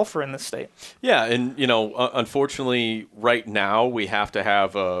avid golfer in this state. Yeah, and unfortunately, right now we have to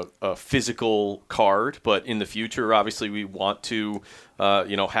have a physical card, but in the future, obviously, we want to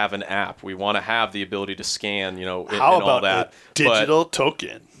have an app. We want to have the ability to scan, How and all about that. A digital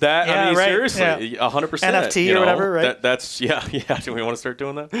token? Seriously, 100%. NFT or whatever, right? That's Do we want to start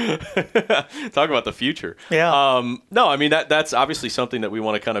doing that? Talk about the future. Yeah. No, I mean that's obviously something that we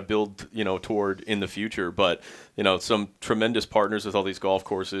want to kind of build, toward in the future. But some tremendous partners with all these golf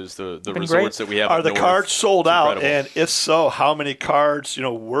courses, the resorts that we have. Are the cards sold out? And if so, how many cards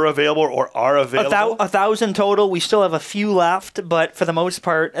were available or are available? 1,000 total. We still have a few left, but for the most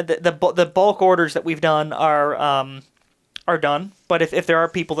part, the bulk orders that we've done are done. But if there are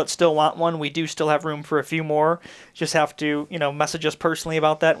people that still want one, we do still have room for a few more. Just have to message us personally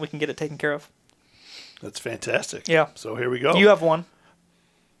about that, and we can get it taken care of. That's fantastic. Yeah. So here we go. You have one.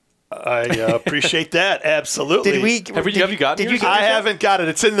 I appreciate that. Absolutely. Have you gotten yours? I haven't got it.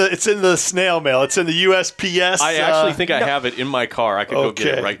 It's in the snail mail. It's in the USPS. I actually think I have it in my car. I could go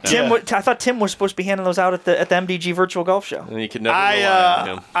get it right now. I thought Tim was supposed to be handing those out at the MDG Virtual Golf Show. And you could never rely on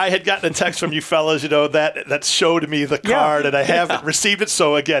him. I had gotten a text from you fellas, that showed me the card, and I haven't received it.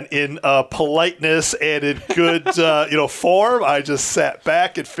 So again, in politeness and in good form, I just sat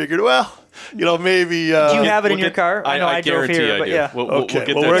back and figured, well, maybe. Do you have it in your car? I know I drove guarantee here, I but do. yeah. We'll Okay,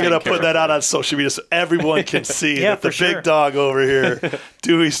 get well, that we're taken going to care put that of. out on social media so everyone can see Yeah, that the for sure. big dog over here,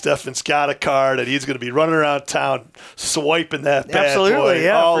 Dewey Steffen's got a card, and he's going to be running around town swiping that bad Absolutely, boy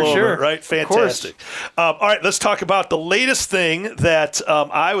yeah, all for over, sure. right? Fantastic. All right, let's talk about the latest thing that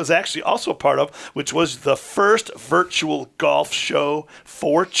I was actually also a part of, which was the first virtual golf show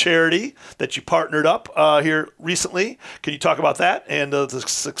for charity that you partnered up here recently. Can you talk about that and the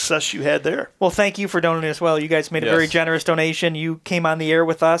success you had there? Well, thank you for donating as well. You guys made a very Yes. generous donation. You came on the air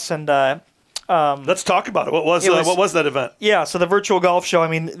with us, and Let's talk about it. What was that event? yeah, so the virtual golf show, I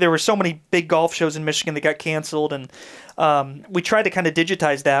mean, there were so many big golf shows in Michigan that got canceled, and we tried to kind of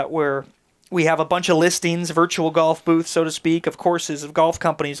digitize that where we have a bunch of listings, virtual golf booths, so to speak, of courses of golf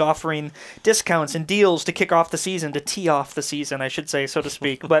companies offering discounts and deals to kick off the season, to tee off the season, I should say, so to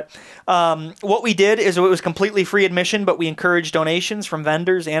speak. But what we did is it was completely free admission, but we encouraged donations from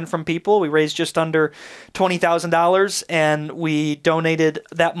vendors and from people. We raised just under $20,000, and we donated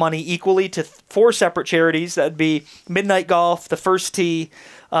that money equally to 4 separate charities. That'd be Midnight Golf, the First Tee,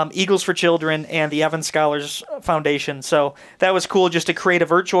 Eagles for Children, and the Evans Scholars Foundation. So that was cool just to create a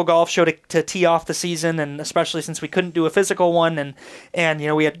virtual golf show to tee off the season, and especially since we couldn't do a physical one,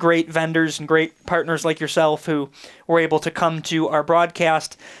 and we had great vendors and great partners like yourself who were able to come to our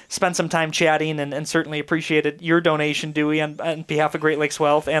broadcast, spend some time chatting, and certainly appreciated your donation, Dewey, on behalf of Great Lakes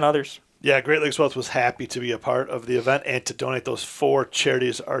Wealth and others. Yeah, Great Lakes Wealth was happy to be a part of the event and to donate. Those 4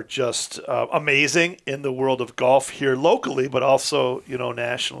 charities are just amazing in the world of golf here locally, but also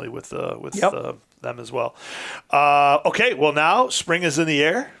nationally with them as well. Okay, well now spring is in the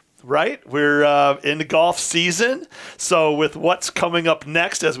air. Right? We're in the golf season. So with what's coming up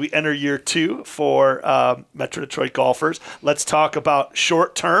next as we enter year 2 for Metro Detroit golfers, let's talk about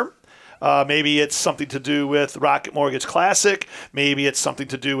short term. Maybe it's something to do with Rocket Mortgage Classic. Maybe it's something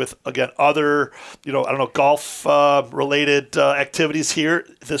to do with, again, other, golf related activities here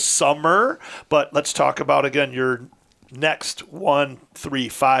this summer. But let's talk about, again, your next 1, 3,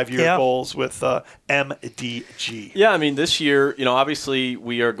 5-year goals with MDG. Yeah, I mean, this year, obviously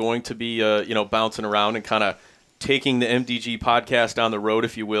we are going to be, bouncing around and kind of taking the MDG podcast on the road,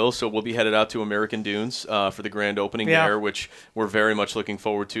 if you will. So we'll be headed out to American Dunes for the grand opening there, which we're very much looking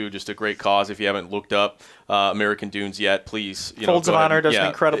forward to. Just a great cause. If you haven't looked up American Dunes yet, please. Folds of Honor does an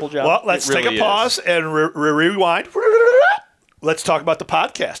incredible job. Well, let's take a pause and rewind. Let's talk about the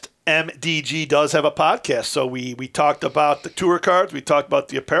podcast. MDG does have a podcast. So we talked about the tour cards, we talked about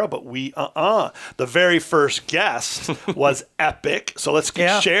the apparel, but the very first guest was Epic. So let's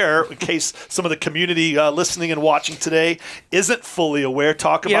share, in case some of the community listening and watching today isn't fully aware.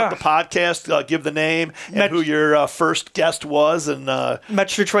 Talk about the podcast, give the name and who your first guest was. And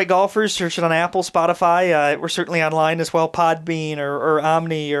Metro Detroit Golfers, search it on Apple, Spotify. We're certainly online as well, Podbean or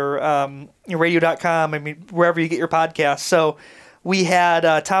Omni or radio.com. I mean, wherever you get your podcasts. So we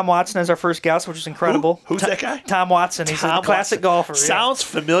had Tom Watson as our first guest, which was incredible. Who's that guy? Tom Watson. He's a classic golfer. Sounds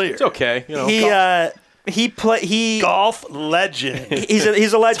familiar. It's okay. He golf legend.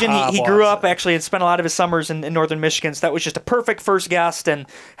 He's a legend. He grew Watson. up actually and spent a lot of his summers in northern Michigan. So that was just a perfect first guest, and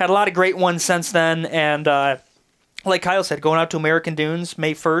had a lot of great ones since then. And like Kyle said, going out to American Dunes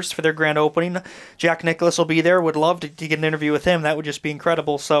May 1st for their grand opening. Jack Nicklaus will be there. Would love to get an interview with him. That would just be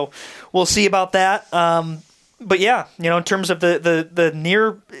incredible. So we'll see about that. But yeah, in terms of the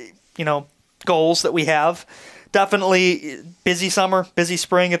near, goals that we have, definitely busy summer, busy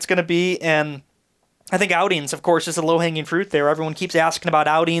spring it's going to be. And I think outings, of course, is the low-hanging fruit there. Everyone keeps asking about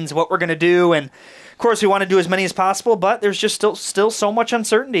outings, what we're going to do. And of course, we want to do as many as possible, but there's just still so much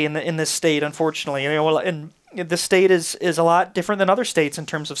uncertainty in this state, unfortunately. And this state is a lot different than other states in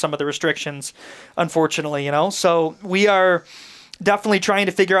terms of some of the restrictions, unfortunately, So we are definitely trying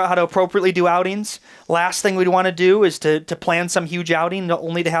to figure out how to appropriately do outings. Last thing we'd want to do is to plan some huge outing, not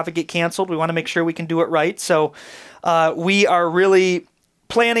only to have it get canceled. We want to make sure we can do it right. So we are really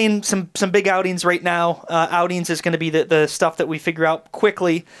planning some big outings right now. Outings is going to be the stuff that we figure out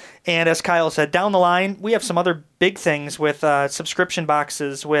quickly. And as Kyle said, down the line, we have some other big things with subscription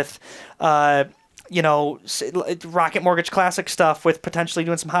boxes, with Rocket Mortgage Classic stuff, with potentially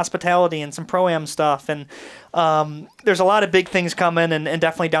doing some hospitality and some Pro-Am stuff. And there's a lot of big things coming, and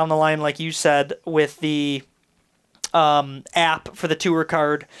definitely down the line, like you said, with the app for the tour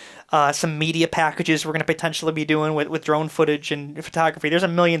card, some media packages we're going to potentially be doing with drone footage and photography. There's a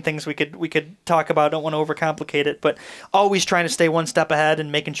million things we could talk about. Don't want to overcomplicate it, but always trying to stay one step ahead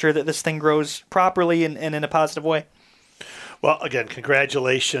and making sure that this thing grows properly and in a positive way. Well, again,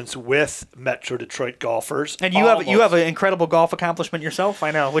 congratulations with Metro Detroit Golfers. And you have an incredible golf accomplishment yourself, I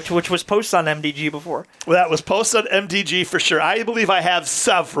know, which was posted on MDG before. Well, that was posted on MDG for sure. I believe I have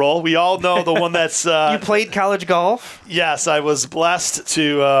several. We all know the one that's... You played college golf? Yes, I was blessed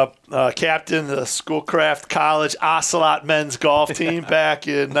to captain the Schoolcraft College Ocelot men's golf team back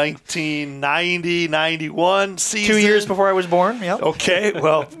in 1990-91 season. 2 years before I was born, yep. Okay,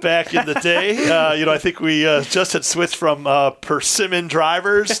 well, back in the day, I think we just had switched from persimmon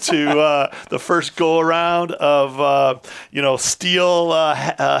drivers to the first go-around of, steel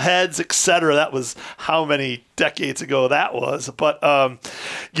heads, etc. That was how many decades ago that was. But,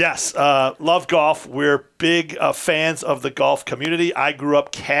 yes, love golf. We're big fans of the golf community. I grew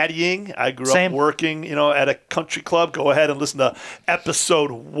up caddying. I grew up working, at a country club. Go ahead and listen to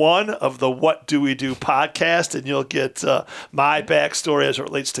episode 1 of the What Do We Do podcast, and you'll get my backstory as it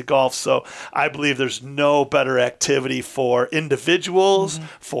relates to golf. So I believe there's no better activity for individuals,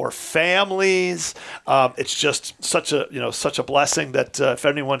 for families. It's just such a blessing that if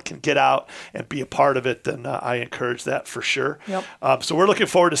anyone can get out and be a part of it, then I encourage that for sure. Yep. So we're looking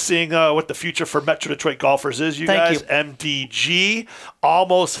forward to seeing what the future for Metro Detroit Golfers is. Thank you. MDG,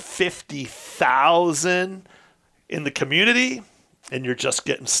 almost 50,000 in the community, and you're just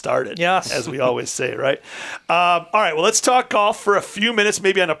getting started. Yes. As we always say, right? All right, well, let's talk golf for a few minutes,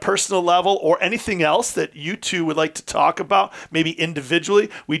 maybe on a personal level or anything else that you two would like to talk about, maybe individually.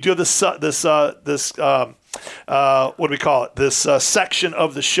 We do have this what do we call it? This section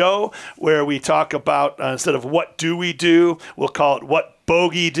of the show where we talk about, instead of what do we do, we'll call it what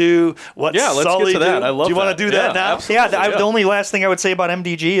Bogey do, what let's Sully get to that. do. I love do you want to do that now? Absolutely. The only last thing I would say about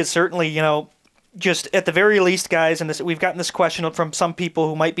MDG is certainly, just at the very least, guys, and we've gotten this question from some people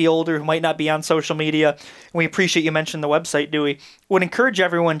who might be older, who might not be on social media, and we appreciate you mentioning the website, Dewey. Would encourage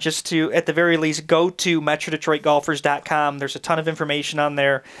everyone just to, at the very least, go to MetroDetroitGolfers.com. There's a ton of information on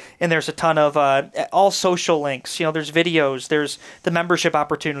there, and there's a ton of all social links. There's videos, there's the membership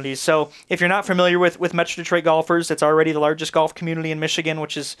opportunities. So if you're not familiar with Metro Detroit Golfers, it's already the largest golf community in Michigan,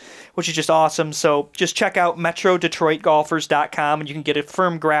 which is just awesome. So just check out MetroDetroitGolfers.com, and you can get a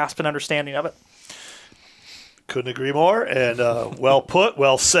firm grasp and understanding of it. Couldn't agree more, and well put,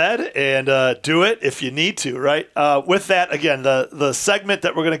 well said, and do it if you need to, right? With that, again, the segment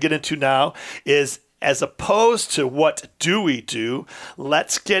that we're going to get into now is, as opposed to what do we do,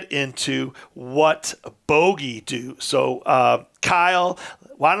 let's get into what Bogey do. So, Kyle,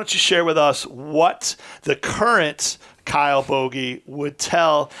 why don't you share with us what the current Kyle Bogey would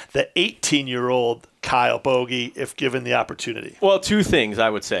tell the 18-year-old Kyle Bogey if given the opportunity? Well, two things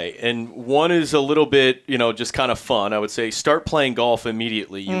I would say. And one is a little bit, just kind of fun. I would say start playing golf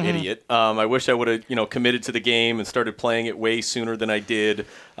immediately, you idiot. I wish I would have, committed to the game and started playing it way sooner than I did,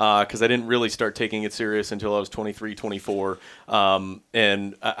 because I didn't really start taking it serious until I was 23, 24.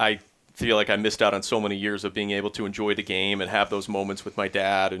 And I feel like I missed out on so many years of being able to enjoy the game and have those moments with my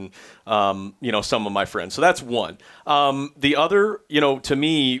dad and, some of my friends. So that's one. The other, to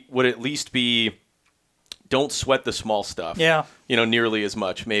me, would at least be, don't sweat the small stuff. Yeah. Nearly as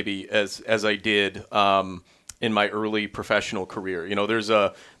much maybe as I did in my early professional career. There's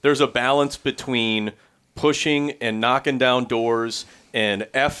a balance between pushing and knocking down doors and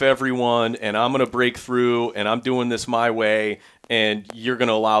F everyone and I'm going to break through and I'm doing this my way and you're going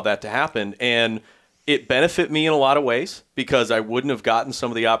to allow that to happen. And it benefit me in a lot of ways because I wouldn't have gotten some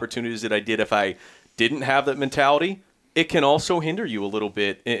of the opportunities that I did if I didn't have that mentality. It can also hinder you a little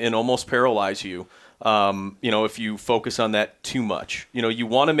bit and almost paralyze you. If you focus on that too much, you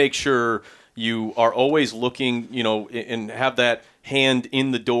want to make sure you are always looking, and have that hand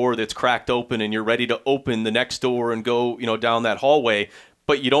in the door that's cracked open and you're ready to open the next door and go, down that hallway.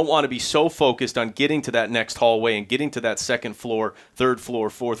 But you don't want to be so focused on getting to that next hallway and getting to that second floor, third floor,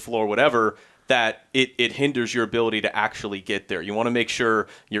 fourth floor, whatever, that it hinders your ability to actually get there. You want to make sure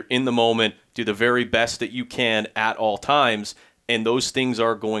you're in the moment, do the very best that you can at all times, and those things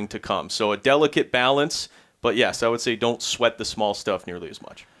are going to come. So a delicate balance, but yes, I would say don't sweat the small stuff nearly as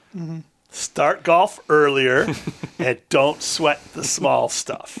much. Mm-hmm. Start golf earlier and don't sweat the small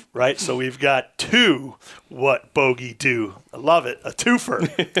stuff, right? So we've got 2 what Bogey do. I love it. A twofer.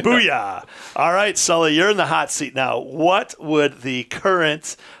 Booyah. All right, Sully, you're in the hot seat now. What would the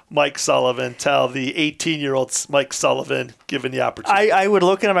current Mike Sullivan tell the 18-year-old Mike Sullivan given the opportunity? I would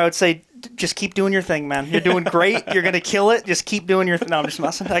look at him, I would say, just keep doing your thing, man. You're doing great. You're going to kill it. Just keep doing your thing. No, I'm just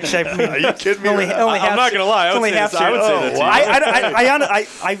messing. Actually, are you kidding me? I'm not going to lie. I would say that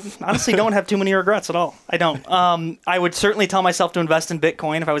I honestly don't have too many regrets at all. I don't. I would certainly tell myself to invest in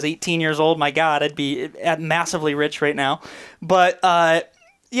Bitcoin. If I was 18 years old, my God, I'd be massively rich right now. But, I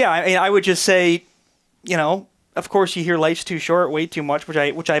would just say, of course, you hear life's too short, way too much,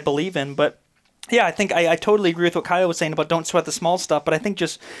 which I believe in. But yeah, I think I totally agree with what Kyle was saying about don't sweat the small stuff. But I think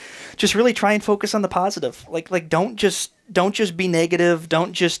just really try and focus on the positive. Like don't just be negative.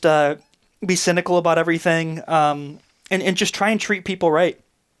 Don't just be cynical about everything. And just try and treat people right.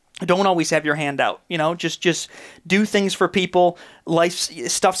 Don't always have your hand out, just do things for people.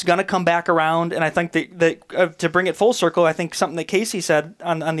 Stuff's going to come back around. And I think that to bring it full circle, I think something that Casey said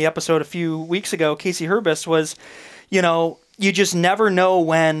on the episode a few weeks ago, Casey Herbis, was, you just never know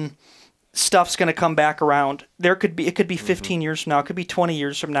when stuff's going to come back around. It could be 15 years from now, it could be 20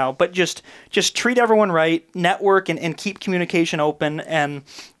 years from now, but just treat everyone right, network and keep communication open,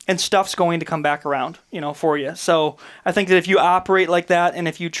 and stuff's going to come back around, for you. So I think that if you operate like that, and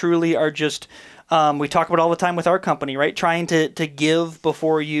if you truly are just, we talk about all the time with our company, right? Trying to give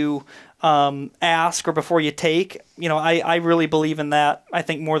before you ask or before you take, I really believe in that. I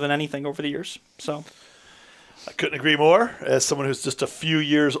think more than anything over the years. So I couldn't agree more. As someone who's just a few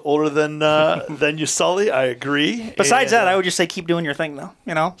years older than you, Sully, I agree. Besides that, I would just say keep doing your thing, though.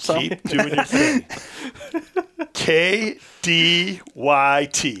 So keep doing your thing. KDYT.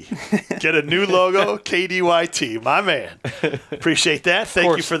 Get a new logo, KDYT. My man. Appreciate that.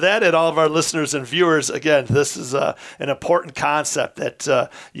 Thank you for that. And all of our listeners and viewers, again, this is an important concept that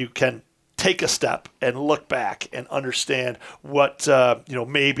you can take a step and look back and understand what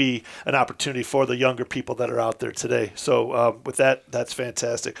may be an opportunity for the younger people that are out there today. So with that, that's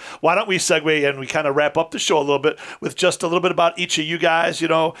fantastic. Why don't we segue and we kind of wrap up the show a little bit with just a little bit about each of you guys,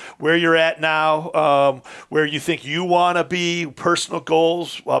 where you're at now, where you think you want to be, personal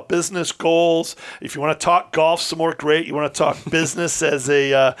goals, business goals. If you want to talk golf some more, great. You want to talk business as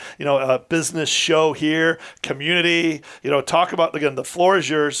a business show here, community, talk about, again, the floor is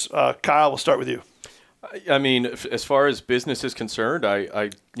yours. Kyle, we'll start with you. I mean, as far as business is concerned, I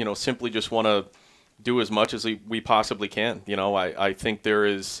simply just want to do as much as we possibly can. I think there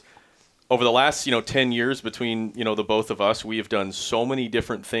is, over the last, 10 years between, the both of us, we have done so many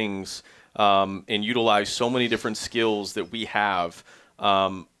different things and utilized so many different skills that we have.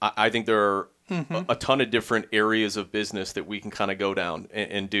 I think there are a ton of different areas of business that we can kind of go down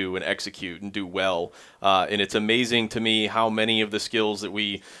and do and execute and do well. And it's amazing to me how many of the skills that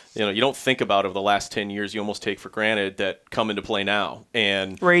we, you don't think about over the last 10 years, you almost take for granted that come into play now.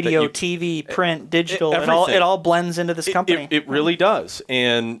 And radio, TV, print, digital, it all blends into this company. It really does.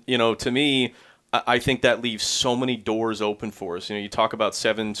 And, to me, I think that leaves so many doors open for us. You talk about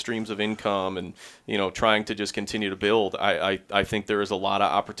 7 streams of income and, trying to just continue to build. I think there is a lot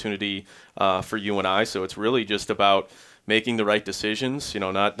of opportunity for you and I. So it's really just about making the right decisions,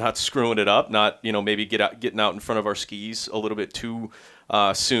 not screwing it up, not, maybe getting out in front of our skis a little bit too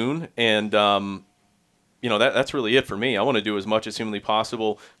soon. And, that's really it for me. I want to do as much as humanly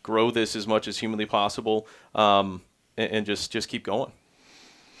possible, grow this as much as humanly possible, and just keep going.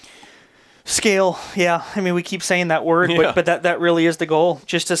 Scale, yeah. I mean, we keep saying that word, but that really is the goal,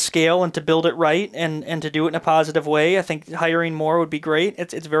 just to scale and to build it right and to do it in a positive way. I think hiring more would be great.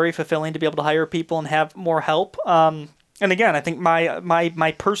 It's very fulfilling to be able to hire people and have more help. And again, I think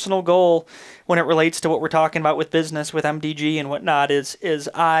my personal goal when it relates to what we're talking about with business, with MDG and whatnot, is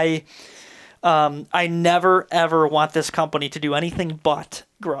I never ever want this company to do anything but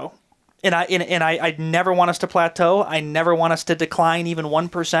grow. And I never want us to plateau. I never want us to decline even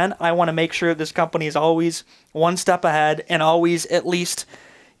 1%. I want to make sure this company is always one step ahead and always at least,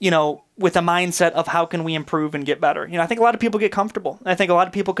 with a mindset of how can we improve and get better. I think a lot of people get comfortable. I think a lot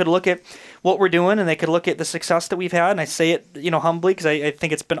of people could look at what we're doing and they could look at the success that we've had. And I say it, humbly, because I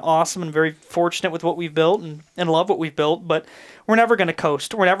think it's been awesome and very fortunate with what we've built and love what we've built. But we're never going to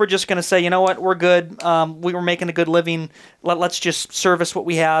coast. We're never just going to say, you know what, we're good. We were making a good living. Let's just service what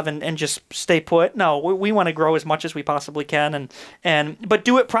we have and just stay put. No, we want to grow as much as we possibly can, but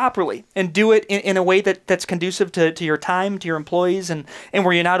do it properly and do it in a way that's conducive to your time, to your employees, and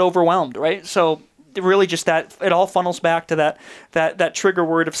where you're not overwhelmed, right? So really just that it all funnels back to that trigger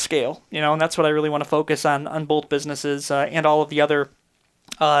word of scale, and that's what I really want to focus on both businesses and all of the other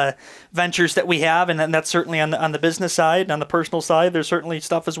ventures that we have, and then that's certainly on the business side. On the personal side, there's certainly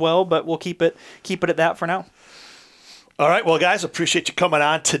stuff as well, but we'll keep it at that for now. All right. Well, guys, appreciate you coming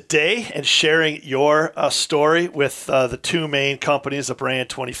on today and sharing your story with the two main companies of Brand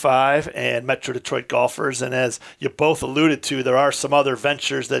 25 and Metro Detroit Golfers. And as you both alluded to, there are some other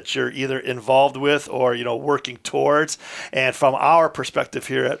ventures that you're either involved with or, working towards. And from our perspective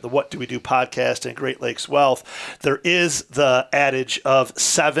here at the What Do We Do podcast and Great Lakes Wealth, there is the adage of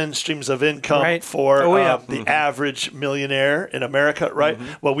 7 streams of income for the average millionaire in America, right?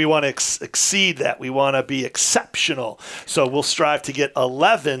 Well, we want to exceed that. We want to be exceptional So we'll strive to get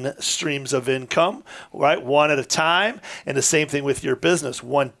 11 streams of income, right? One at a time. And the same thing with your business,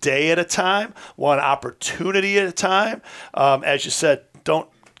 one day at a time, one opportunity at a time. As you said, don't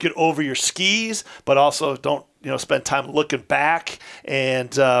get over your skis, but also don't, spend time looking back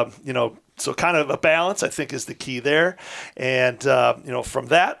and, so kind of a balance, I think, is the key there. And, from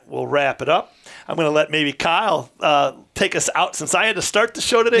that, we'll wrap it up. I'm going to let maybe Kyle take us out since I had to start the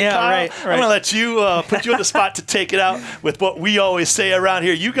show today, Kyle. Right. I'm going to let you put you on the spot to take it out with what we always say around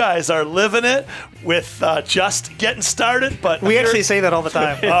here. You guys are living it with just getting started. But we actually say that all the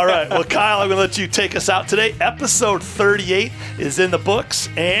time. All right. Well, Kyle, I'm going to let you take us out today. Episode 38 is in the books,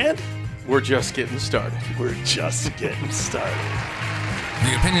 and we're just getting started. We're just getting started.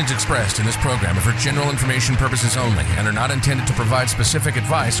 The opinions expressed in this program are for general information purposes only and are not intended to provide specific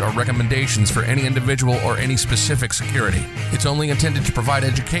advice or recommendations for any individual or any specific security. It's only intended to provide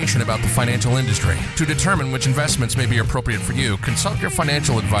education about the financial industry. To determine which investments may be appropriate for you, consult your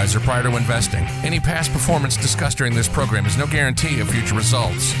financial advisor prior to investing. Any past performance discussed during this program is no guarantee of future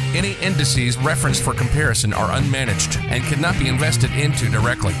results. Any indices referenced for comparison are unmanaged and cannot be invested into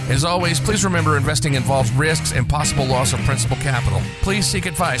directly. As always, please remember investing involves risks and possible loss of principal capital. Please seek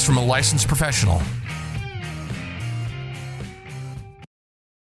advice from a licensed professional.